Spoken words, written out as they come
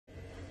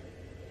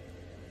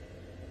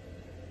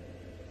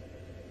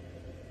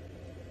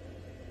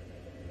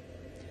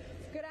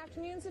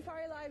afternoon,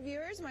 Safari Live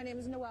viewers. My name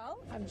is Noel.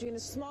 I'm doing a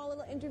small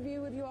little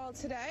interview with you all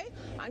today.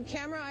 On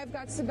camera, I've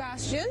got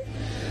Sebastian.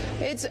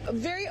 It's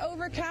very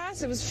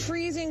overcast. It was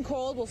freezing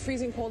cold, well,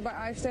 freezing cold by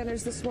our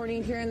standards this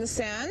morning here in the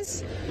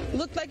sands.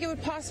 Looked like it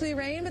would possibly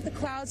rain, but the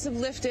clouds have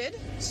lifted.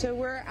 So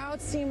we're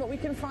out seeing what we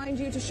can find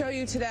you to show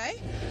you today.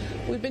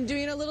 We've been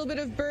doing a little bit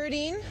of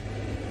birding.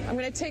 I'm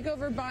going to take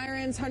over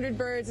Byron's 100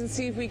 birds and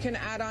see if we can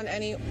add on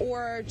any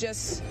or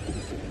just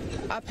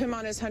up him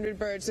on his 100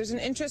 birds. There's an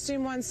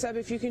interesting one, Seb,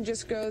 if you can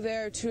just go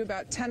there to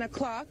about 10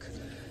 o'clock.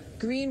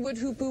 Green wood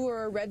hoopoo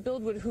or a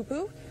red-billed wood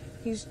hoopoo.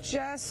 He's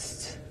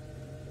just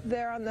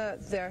there on the,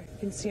 there, you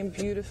can see him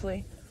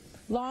beautifully.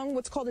 Long,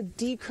 what's called a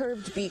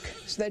decurved beak.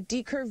 So that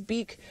decurved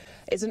beak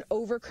is an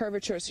over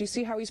curvature. So you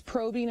see how he's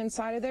probing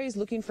inside of there? He's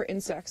looking for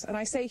insects. And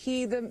I say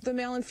he, the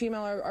male and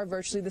female are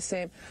virtually the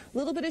same. A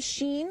little bit of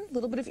sheen, a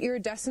little bit of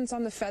iridescence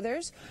on the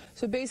feathers.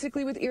 So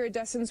basically with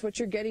iridescence, what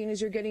you're getting is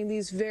you're getting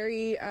these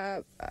very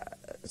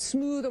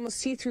smooth, almost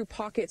see-through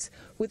pockets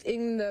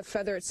within the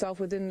feather itself,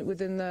 within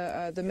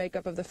the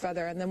makeup of the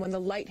feather. And then when the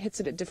light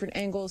hits it at different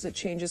angles, it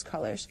changes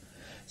colors.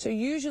 So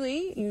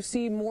usually you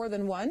see more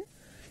than one.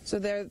 So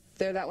there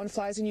that one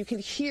flies, and you can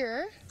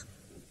hear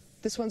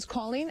this one's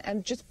calling,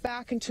 and just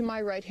back into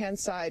my right-hand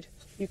side,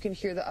 you can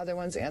hear the other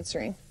ones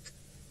answering.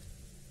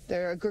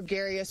 They're a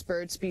gregarious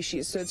bird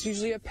species, so it's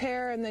usually a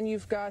pair, and then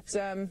you've got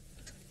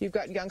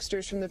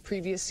youngsters from the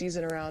previous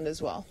season around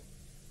as well.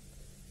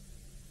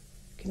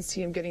 You can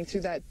see them getting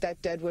through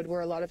that deadwood where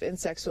a lot of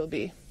insects will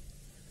be.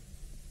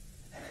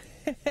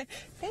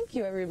 Thank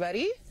you,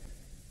 everybody.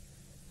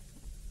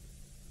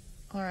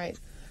 All right.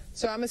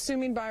 So I'm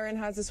assuming Byron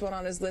has this one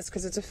on his list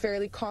because it's a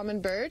fairly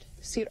common bird.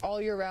 You see it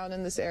all year round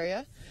in this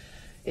area.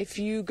 If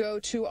you go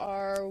to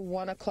our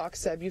 1 o'clock,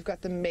 Seb, you've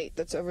got the mate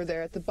that's over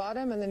there at the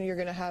bottom, and then you're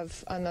going to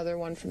have another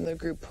one from the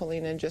group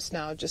pulling in just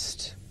now,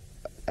 just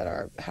at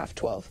our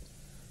 12:30.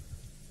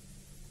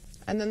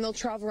 And then they'll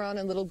travel around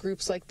in little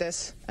groups like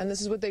this, and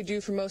this is what they do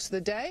for most of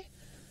the day.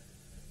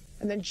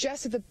 And then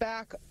just at the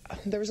back,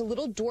 there was a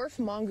little dwarf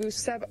mongoose,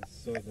 Seb.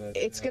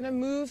 It's going to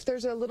move.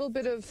 There's a little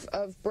bit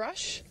of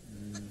brush.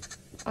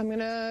 I'm going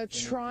to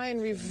try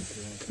and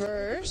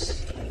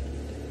reverse.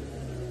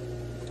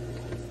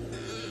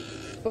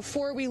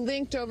 Before we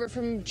linked over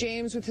from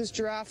James with his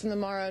giraffe and the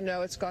Mara,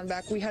 no, it's gone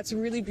back. We had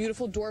some really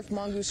beautiful dwarf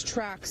mongoose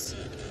tracks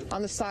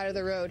on the side of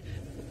the road.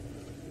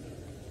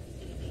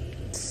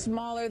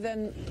 Smaller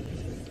than...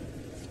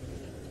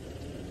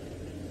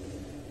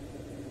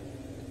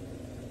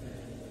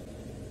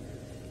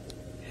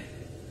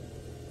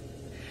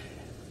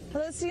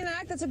 Hello,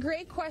 Sianak. That's a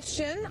great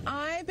question.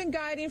 I've been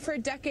guiding for a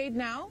decade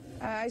now.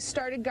 I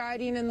started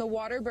guiding in the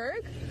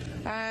Waterberg,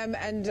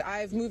 and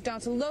I've moved down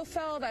to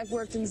Lowveld. I've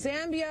worked in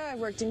Zambia. I've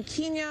worked in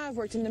Kenya. I've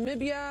worked in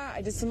Namibia.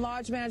 I did some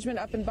lodge management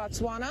up in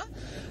Botswana.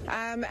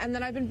 And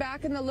then I've been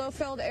back in the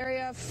Lowveld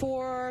area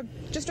for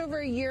just over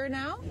a year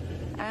now,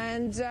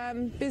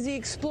 and busy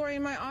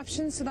exploring my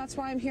options, so that's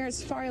why I'm here at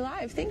Safari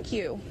Live. Thank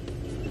you.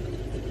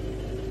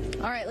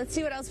 All right, let's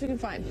see what else we can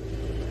find.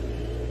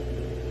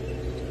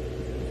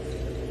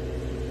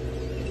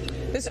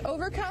 This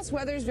overcast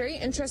weather is very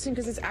interesting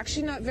because it's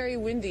actually not very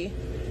windy.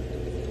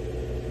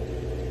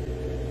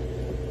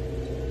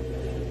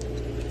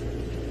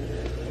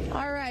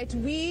 All right,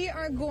 we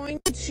are going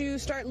to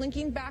start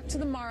linking back to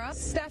the Mara.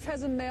 Steph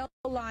has a male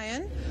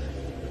lion.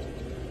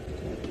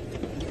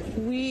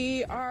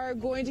 We are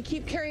going to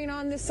keep carrying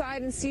on this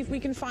side and see if we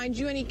can find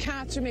you any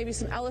cats or maybe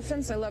some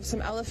elephants. I love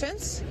some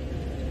elephants.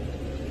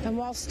 And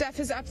while Steph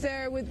is up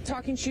there with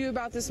talking to you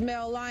about this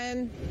male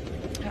lion,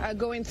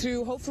 going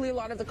through hopefully a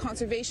lot of the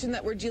conservation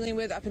that we're dealing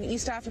with up in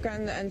East Africa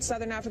and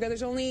Southern Africa,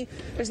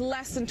 there's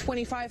less than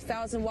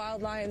 25,000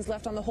 wild lions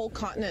left on the whole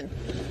continent.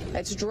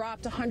 It's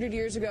dropped 100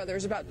 years ago. There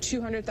was about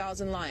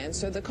 200,000 lions.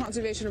 So the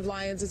conservation of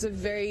lions is a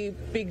very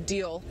big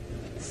deal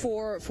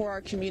for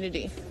our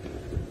community.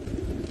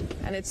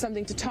 And it's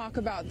something to talk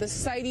about. The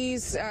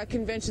CITES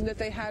convention that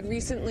they had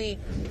recently,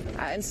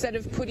 instead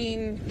of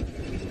putting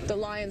the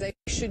lions, they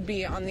should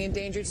be on the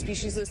endangered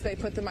species list, they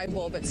put the my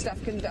bull, but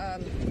Steph can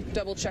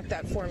double check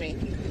that for me.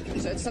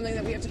 So it's something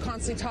that we have to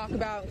constantly talk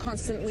about,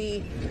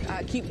 constantly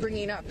keep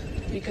bringing up,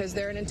 because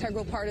they're an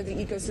integral part of the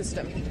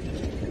ecosystem.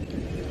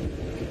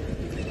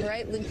 All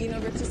right, linking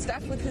over to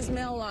Steph with his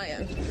male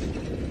lion.